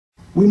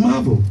we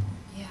marvel.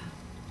 Yeah.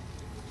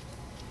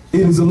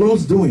 It is the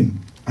Lord's doing,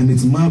 and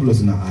it's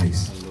marvelous in our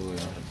eyes.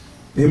 Hallelujah.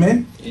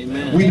 Amen?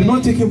 Amen. We do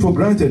not take him for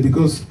granted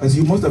because, as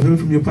you must have heard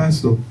from your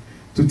pastor,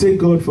 to take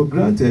God for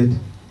granted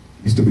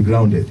is to be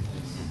grounded.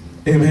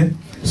 Amen?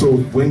 So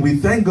when we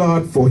thank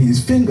God for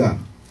his finger,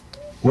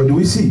 what do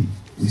we see?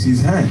 We see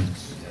his hand.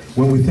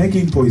 When we thank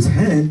him for his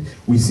hand,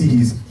 we see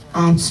his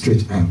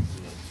outstretched arm.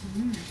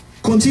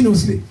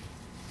 Continuously.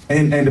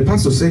 And the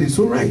pastor said it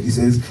so right. He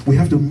says, we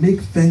have to make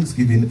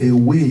thanksgiving a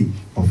way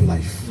of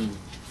life.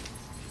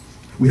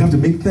 We have to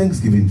make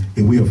thanksgiving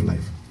a way of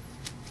life.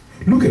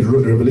 Look at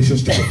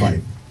Revelations chapter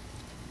 5.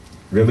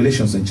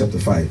 Revelations in chapter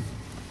 5.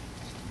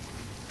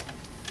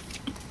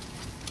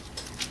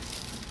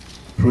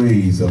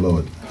 Praise the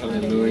Lord.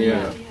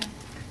 Hallelujah.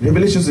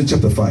 Revelations in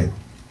chapter 5.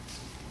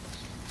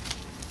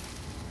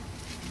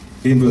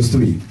 In verse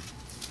 3.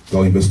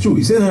 Or in verse 2.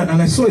 He said,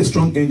 and I saw a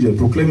strong angel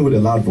proclaiming with a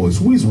loud voice,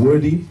 who is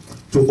worthy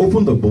to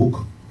open the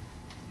book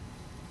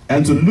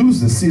and to loose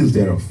the seals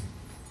thereof.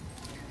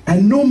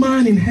 And no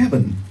man in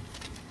heaven,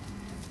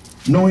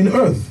 nor in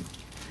earth,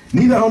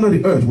 neither under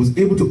the earth, was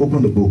able to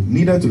open the book,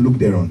 neither to look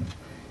thereon.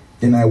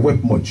 And I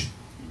wept much,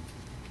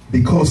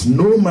 because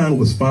no man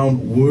was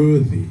found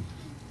worthy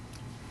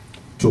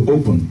to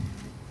open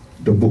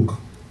the book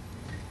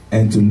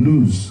and to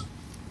loose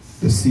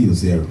the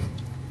seals thereof,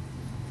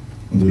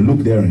 and to look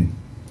therein.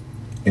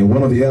 And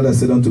one of the elders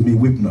said unto me,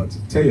 weep not.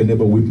 Tell your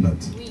neighbor, weep not.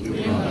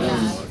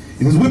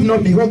 It is weep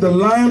not, because the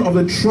Lion of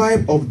the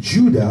tribe of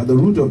Judah, the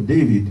root of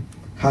David,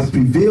 has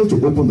prevailed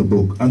to open the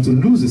book and to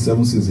loose the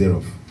seven seals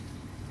thereof.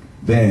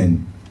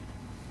 Then,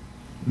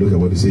 look at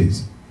what it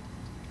says.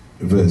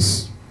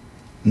 Verse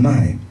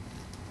 9.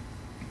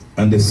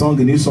 And they sung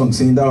a new song,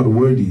 saying, thou art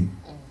worthy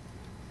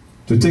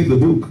to take the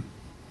book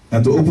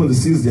and to open the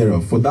seals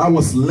thereof. For thou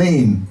wast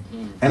slain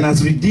and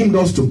hast redeemed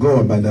us to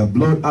God by thy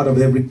blood out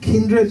of every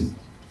kindred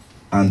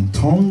and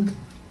tongue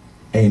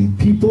and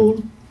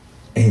people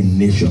and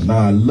nation.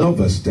 Now I love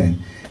verse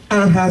 10.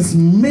 And has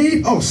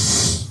made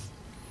us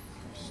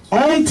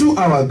unto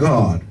our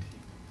God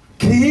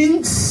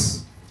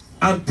kings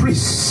and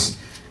priests,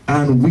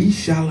 and we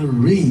shall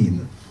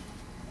reign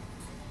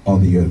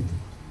on the earth.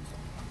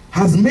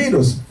 Has made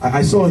us,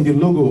 I saw in the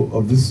logo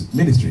of this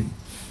ministry,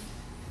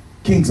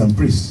 kings and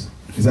priests.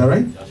 Is that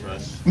right? That's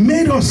right.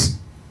 Made us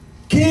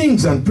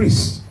kings and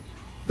priests.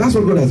 That's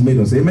what God has made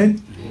us.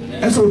 Amen?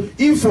 Amen. And so,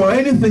 if for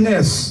anything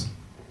else,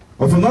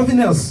 or for nothing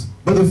else,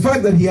 but the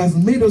fact that he has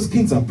made us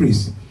kings and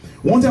priests.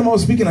 One time I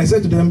was speaking, I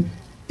said to them,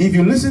 if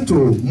you listen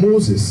to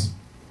Moses,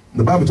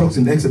 the Bible talks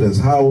in Exodus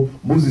how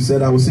Moses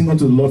said, I will sing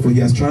unto the Lord, for he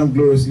has triumphed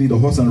gloriously, the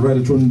horse and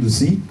rider thrown into the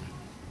sea,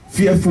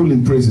 fearful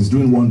in praises,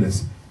 doing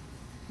wonders.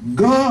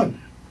 God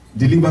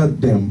delivered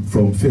them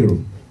from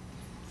Pharaoh.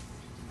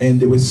 And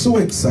they were so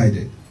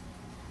excited.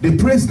 They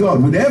praised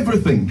God with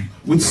everything,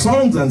 with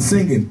songs and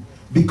singing,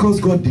 because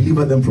God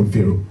delivered them from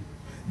Pharaoh.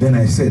 Then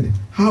I said,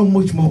 how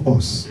much more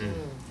us?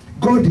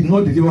 God did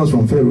not deliver us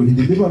from Pharaoh. He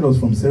delivered us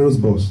from Pharaoh's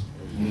boss,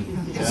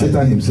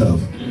 Satan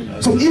himself.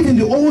 So even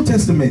the Old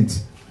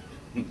Testament,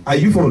 are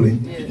you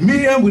following?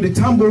 Miriam with the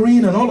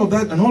tambourine and all of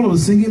that and all of the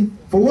singing,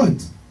 for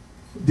what?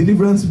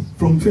 Deliverance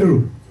from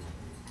Pharaoh.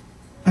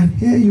 And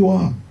here you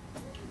are.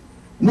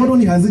 Not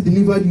only has he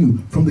delivered you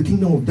from the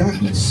kingdom of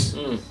darkness,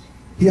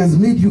 he has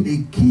made you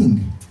a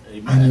king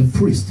and a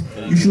priest.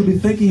 You should be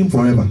thanking him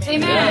forever.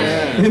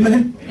 Amen.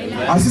 Amen.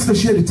 Amen. Our sister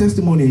shared a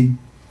testimony,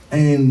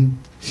 and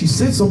she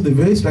said something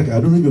very striking. I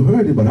don't know if you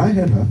heard it, but I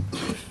heard her.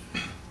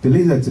 The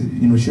lady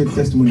that shared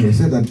testimony and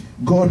said that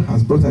God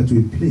has brought her to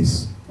a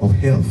place of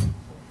health.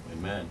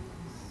 Amen.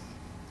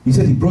 He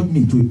said he brought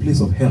me to a place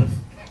of health.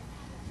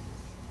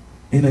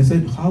 And I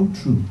said, how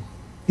true?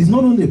 It's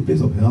not only a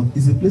place of health,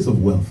 it's a place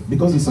of wealth.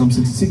 Because in Psalm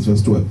 66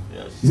 verse 12,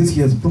 Yes. he says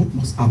he has brought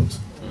us out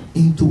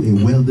into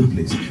a wealthy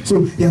place.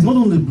 So he has not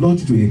only brought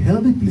you to a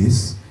healthy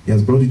place, he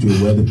has brought you to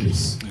a wealthy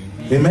place.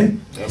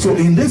 Amen? So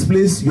in this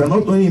place, you are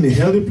not only in a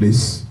healthy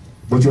place,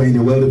 but you are in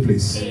a wealthy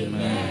place.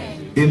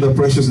 Amen. In the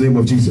precious name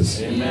of Jesus.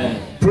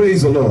 Amen.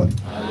 Praise the Lord.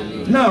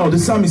 Hallelujah. Now the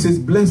psalmist says,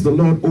 bless the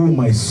Lord, O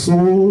my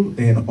soul,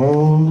 and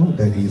all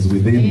that is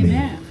within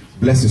me.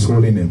 Bless his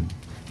holy name.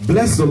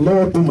 Bless the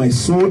Lord, O my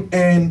soul,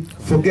 and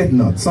forget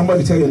not.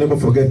 Somebody tell your neighbor,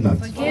 forget not.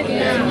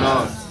 Forget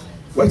not.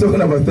 We're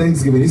talking about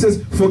Thanksgiving. He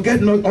says,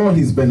 forget not all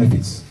his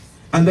benefits.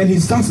 And then he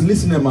starts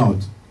listing them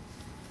out.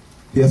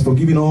 He has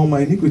forgiven all my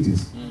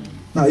iniquities.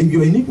 Now, if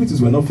your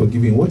iniquities were not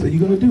forgiven, what are you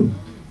going to do?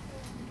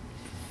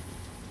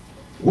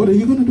 What are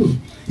you going to do?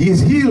 He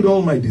has healed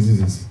all my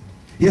diseases.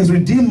 He has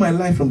redeemed my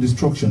life from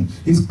destruction.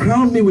 He's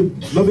crowned me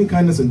with loving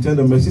kindness and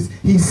tender mercies.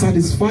 He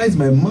satisfies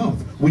my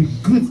mouth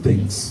with good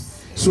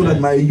things, so that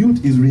my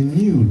youth is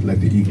renewed like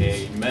the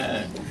eagles.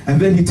 Amen.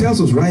 And then he tells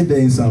us right there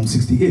in Psalm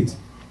 68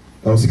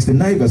 or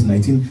 69 verse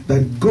 19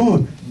 that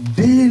God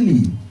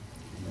daily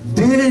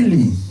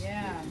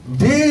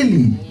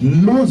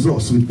loads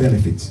us with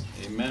benefits.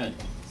 Amen.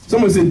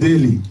 Someone say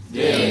daily.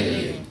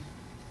 Daily.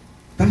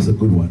 That's a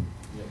good one.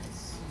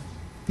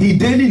 He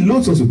daily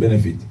loads us with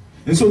benefit.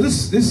 And so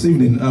this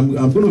evening, I'm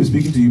going to be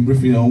speaking to you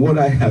briefly on what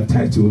I have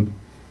titled,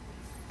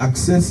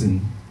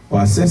 accessing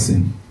or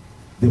assessing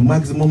the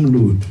maximum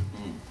load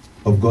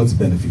of God's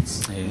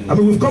benefits. I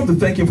mean, we've come to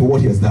thank Him for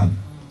what He has done.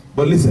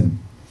 But listen,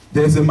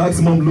 there's a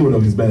maximum load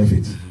of His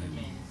benefits.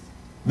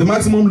 The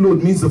maximum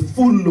load means the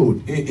full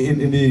load.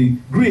 In the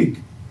Greek,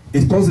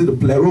 it calls it the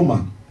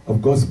pleroma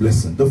of God's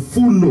blessing. The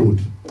full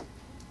load.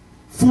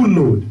 Full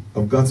load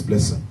of God's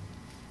blessing.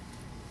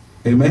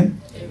 Amen?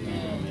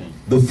 Amen.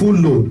 The full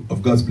load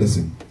of God's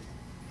blessing.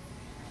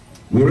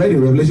 We read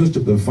in Revelation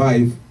chapter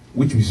 5,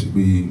 which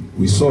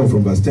we saw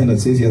from verse 10, that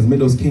says, He has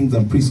made us kings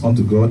and priests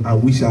unto God,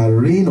 and we shall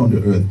reign on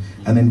the earth.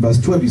 And in verse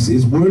 12 it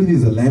says, Worthy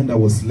is the Lamb that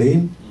was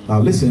slain. Now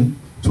listen,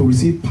 to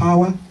receive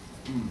power,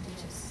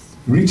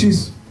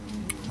 riches,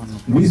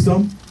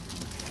 wisdom,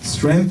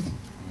 strength,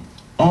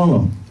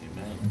 honor,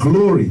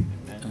 glory,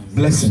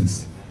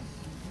 blessings.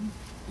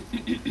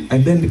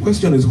 And then the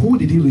question is, who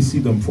did He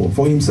receive them for?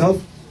 For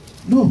Himself?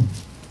 No.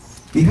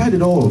 He had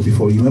it all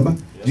before. You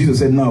remember? Jesus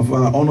said, Now,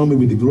 Father, honor me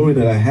with the glory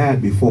that I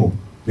had before.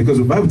 Because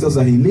the Bible tells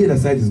us that He laid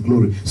aside His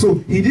glory. So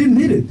He didn't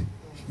need it.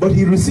 But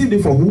He received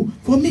it for who?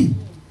 For me.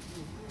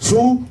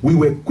 So we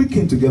were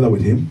quickened together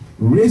with Him,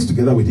 raised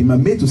together with Him,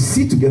 and made to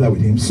sit together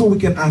with Him so we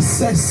can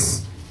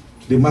assess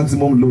the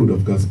maximum load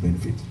of God's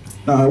benefit.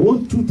 Now, I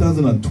want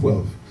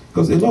 2012,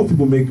 because a lot of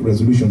people make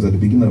resolutions at the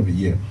beginning of the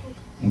year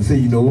and say,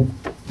 you know,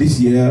 this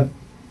year,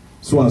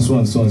 so and so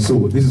and so and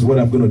so, this is what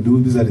I'm going to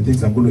do, these are the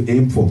things I'm going to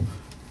aim for.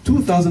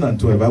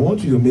 2012, I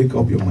want you to make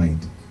up your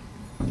mind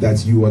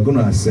that you are going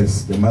to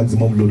assess the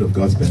maximum load of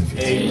God's benefit.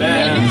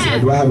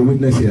 Amen. Do I have a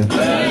witness here?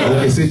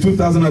 Okay, say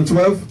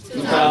 2012.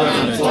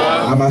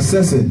 2012. I'm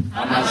assessing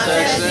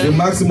the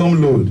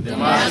maximum load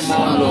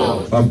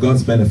of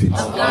God's benefits.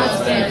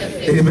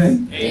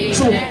 Amen. Amen.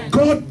 So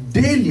God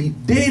daily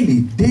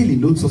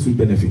loads us with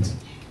benefits.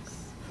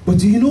 But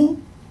do you know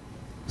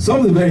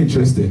something very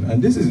interesting,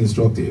 and this is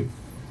instructive?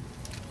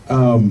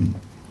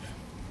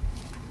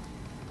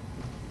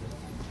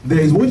 There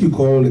is what you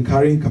call the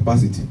carrying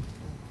capacity.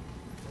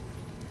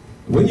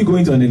 When you go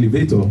into an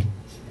elevator,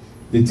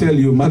 they tell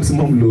you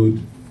maximum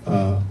load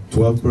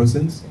 12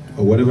 persons,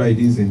 or whatever it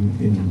is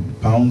in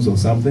pounds or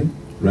something,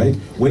 right?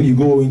 When you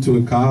go into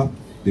a car,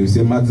 they will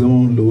say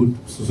maximum load,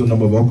 so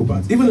number of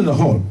occupants. Even in the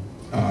hall,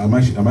 am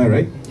I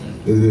right?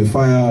 The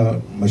fire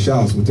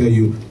marshals will tell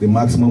you the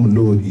maximum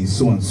load is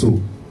so and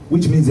so,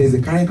 which means there is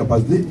a carrying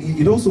capacity.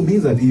 It also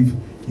means that if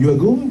you are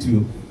going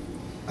to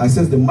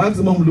assess the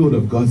maximum load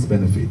of God's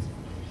benefit,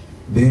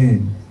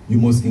 then you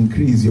must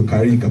increase your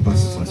carrying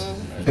capacity.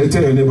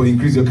 Tell your neighbor,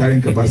 increase your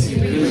carrying capacity.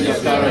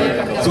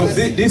 So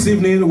this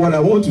evening, what I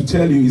want to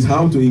tell you is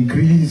how to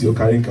increase your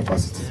carrying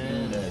capacity.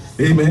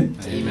 Amen?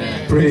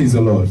 Amen. Praise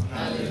the Lord.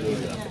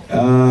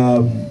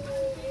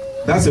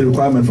 That's a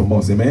requirement from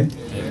us. Amen?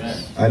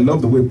 Amen. I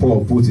love the way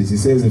Paul puts it. He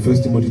says in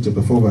 1 Timothy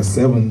chapter 4, verse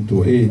 7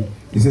 to 8,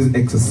 he says,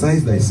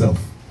 exercise thyself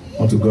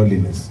unto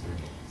godliness.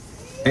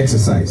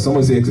 Exercise.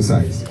 Someone say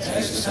exercise.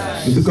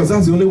 Exercise. Because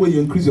that's the only way you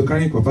increase your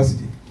carrying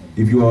capacity.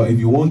 If you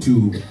want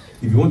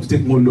to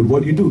take more load,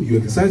 what do? You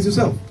exercise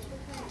yourself.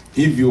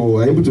 If you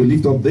are able to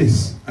lift up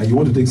this and you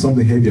want to take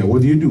something heavier,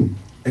 what do?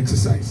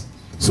 Exercise.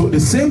 So the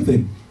same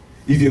thing.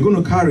 If you're going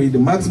to carry the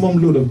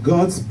maximum load of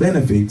God's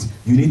benefits,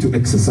 you need to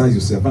exercise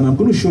yourself. And I'm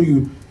going to show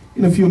you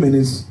in a few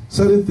minutes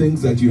certain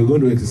things that you're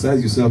going to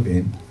exercise yourself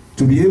in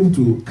to be able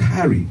to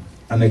carry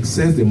and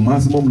access the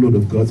maximum load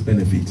of God's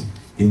benefit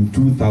in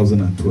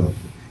 2012.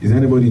 Is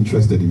anybody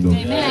interested in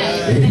knowing?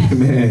 Amen.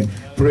 Amen.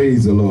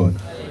 Praise the Lord.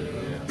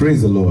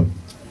 Praise the Lord.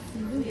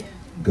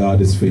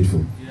 God is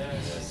faithful.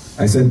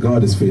 I said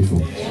God is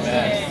faithful.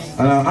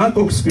 And our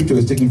anchor scripture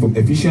is taken from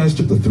Ephesians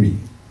chapter 3.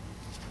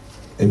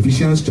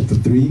 Ephesians chapter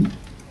 3.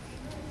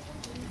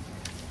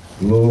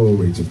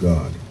 Glory to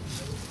God.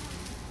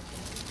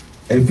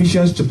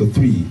 Ephesians chapter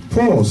 3.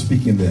 Paul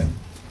speaking there.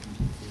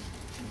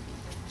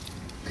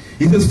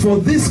 He says, for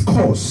this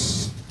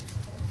cause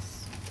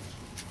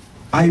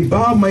I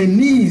bow my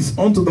knees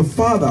unto the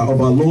Father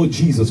of our Lord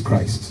Jesus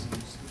Christ,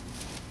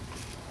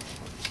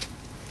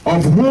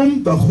 of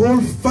whom the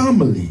whole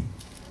family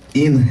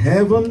in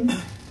heaven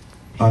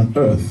and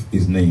earth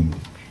is named,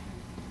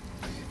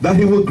 that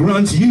he will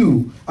grant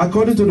you,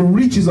 according to the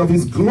riches of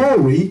his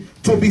glory,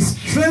 to be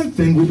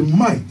strengthened with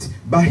might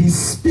by his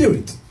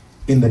Spirit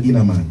in the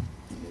inner man.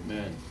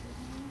 Amen.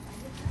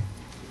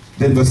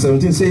 Then verse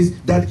 17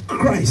 says, that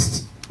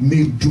Christ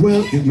may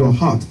dwell in your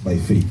heart by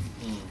faith.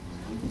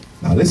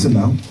 Now listen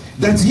now.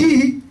 That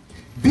ye,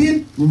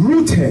 being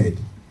rooted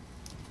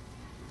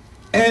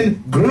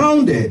and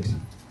grounded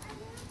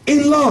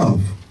in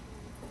love,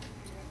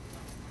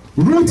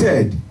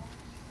 rooted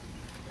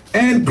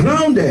and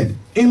grounded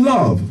in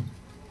love,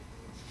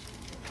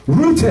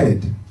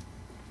 rooted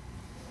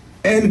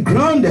and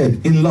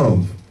grounded in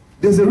love.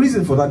 There's a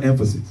reason for that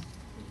emphasis.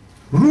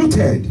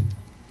 Rooted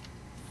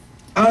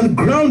and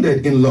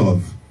grounded in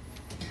love,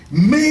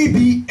 may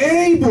be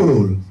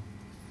able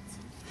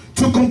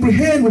to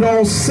comprehend with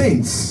all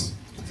saints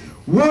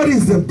what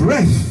is the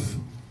breadth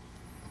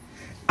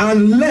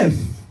and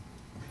length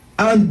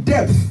and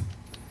depth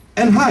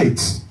and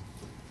height,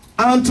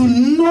 and to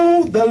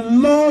know the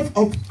love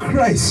of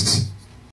Christ,